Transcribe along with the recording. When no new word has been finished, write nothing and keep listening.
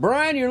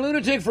Brian, your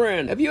lunatic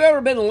friend, have you ever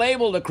been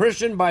labeled a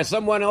Christian by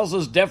someone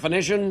else's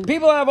definition?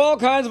 People have all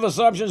kinds of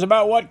assumptions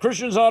about what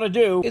Christians ought to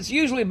do. It's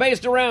usually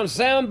based around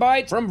sound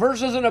bites from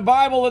verses in a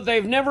Bible that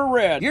they've never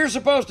read. You're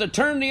supposed to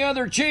turn the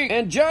other cheek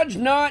and judge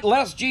not,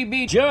 lest ye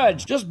be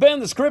judged. Just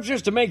bend the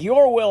scriptures to make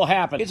your will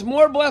happen. It's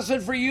more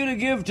blessed for you to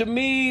give to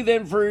me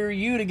than for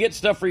you to get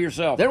stuff for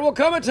yourself. There will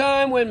come a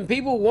time when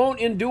people won't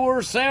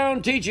endure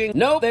sound teaching.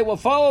 Nope, they will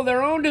follow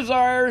their own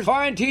desires,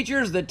 find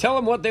teachers that tell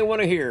them what they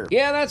want to hear.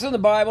 Yeah, that's in the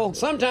Bible.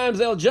 Sometimes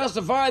they'll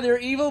justify their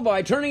evil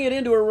by turning it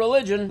into a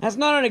religion. That's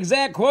not an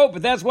exact quote,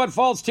 but that's what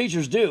false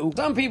teachers do.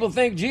 Some people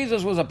think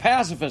Jesus was a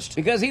pacifist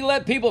because he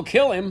let people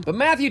kill him. But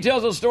Matthew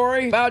tells a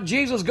story about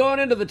Jesus going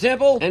into the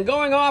temple and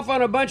going off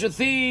on a bunch of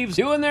thieves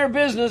doing their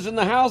business in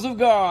the house of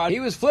God. He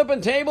was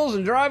flipping tables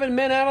and driving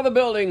men out of the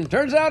building.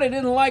 Turns out he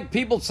didn't like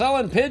people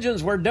selling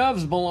pigeons where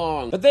doves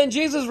belong. But then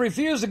Jesus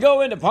refused to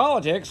go into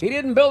politics. He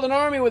didn't build an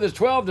army with his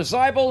 12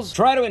 disciples,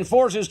 try to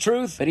enforce his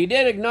truth, but he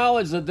did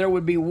acknowledge that there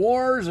would be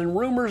wars and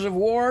rumors of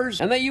wars,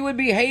 and that you would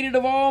be hated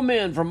of all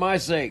men for my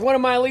sake. One of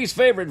my least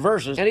favorite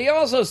verses. And he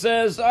also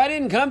says, I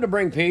didn't come to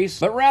bring peace,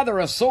 but rather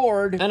a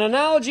sword, an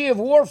analogy of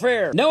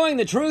warfare. Knowing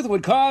the truth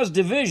would cause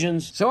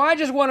divisions, so I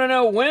just want to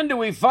know, when do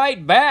we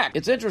fight back?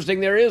 It's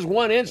interesting, there is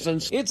one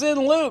instance. It's in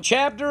Luke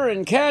chapter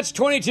and catch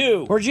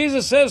 22, where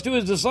Jesus says to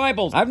his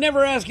disciples, I've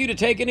never asked you to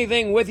take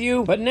anything with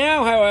you, but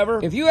now,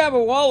 however, if you have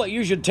a wallet,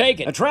 you should take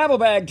it. A travel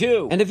bag,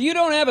 too. And if you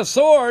don't have a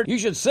sword, you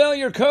should sell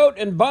your coat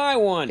and buy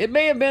one. It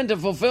may have been to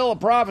fulfill a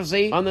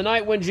prophecy on the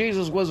night when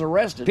Jesus was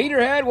arrested.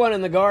 Peter had one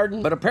in the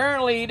garden, but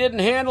apparently he didn't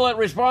handle it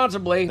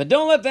responsibly. But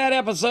don't let that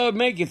episode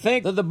make you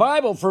think that the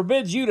Bible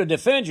forbids you to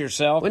defend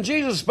yourself. When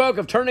Jesus spoke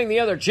of turning the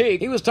other cheek,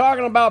 he was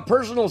talking about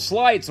personal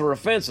slights or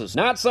offenses,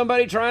 not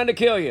somebody trying to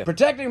kill you.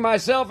 Protecting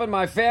myself and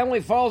my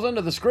family falls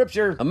under the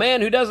scripture. A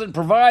man who doesn't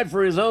provide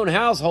for his own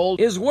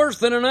household is worse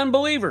than an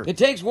unbeliever. It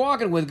takes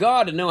walking with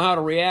God to know how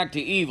to react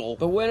to evil.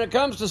 But when it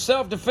comes to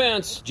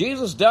self-defense,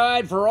 Jesus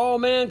died for all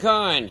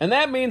mankind. And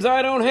that means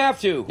I don't have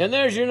to. And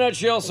there's your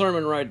nutshell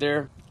sermon right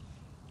there.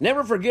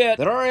 Never forget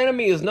that our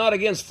enemy is not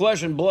against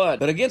flesh and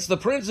blood, but against the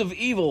prince of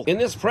evil in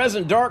this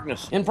present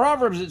darkness. In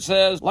Proverbs it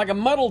says, like a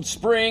muddled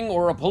spring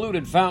or a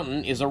polluted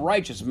fountain is a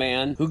righteous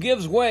man who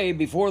gives way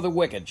before the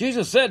wicked.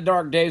 Jesus said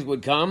dark days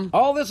would come.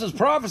 All this is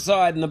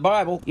prophesied in the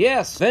Bible.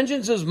 Yes,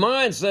 vengeance is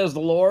mine, says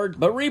the Lord,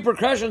 but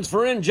repercussions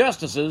for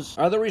injustices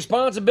are the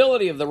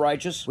responsibility of the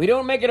righteous. We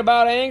don't make it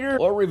about anger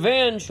or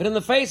revenge, but in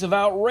the face of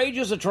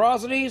outrageous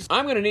atrocities,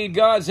 I'm going to need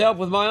God's help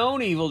with my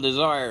own evil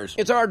desires.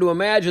 It's hard to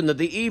imagine that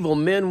the evil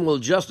men will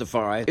justify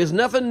is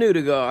nothing new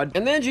to God.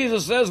 And then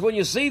Jesus says, when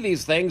you see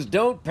these things,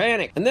 don't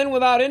panic. And then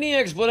without any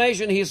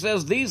explanation, he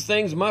says these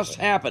things must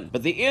happen.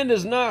 But the end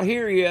is not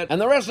here yet. And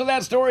the rest of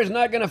that story is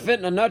not going to fit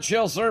in a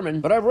nutshell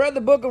sermon. But I've read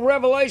the book of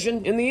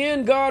Revelation. In the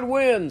end, God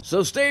wins.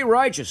 So stay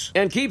righteous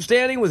and keep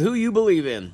standing with who you believe in.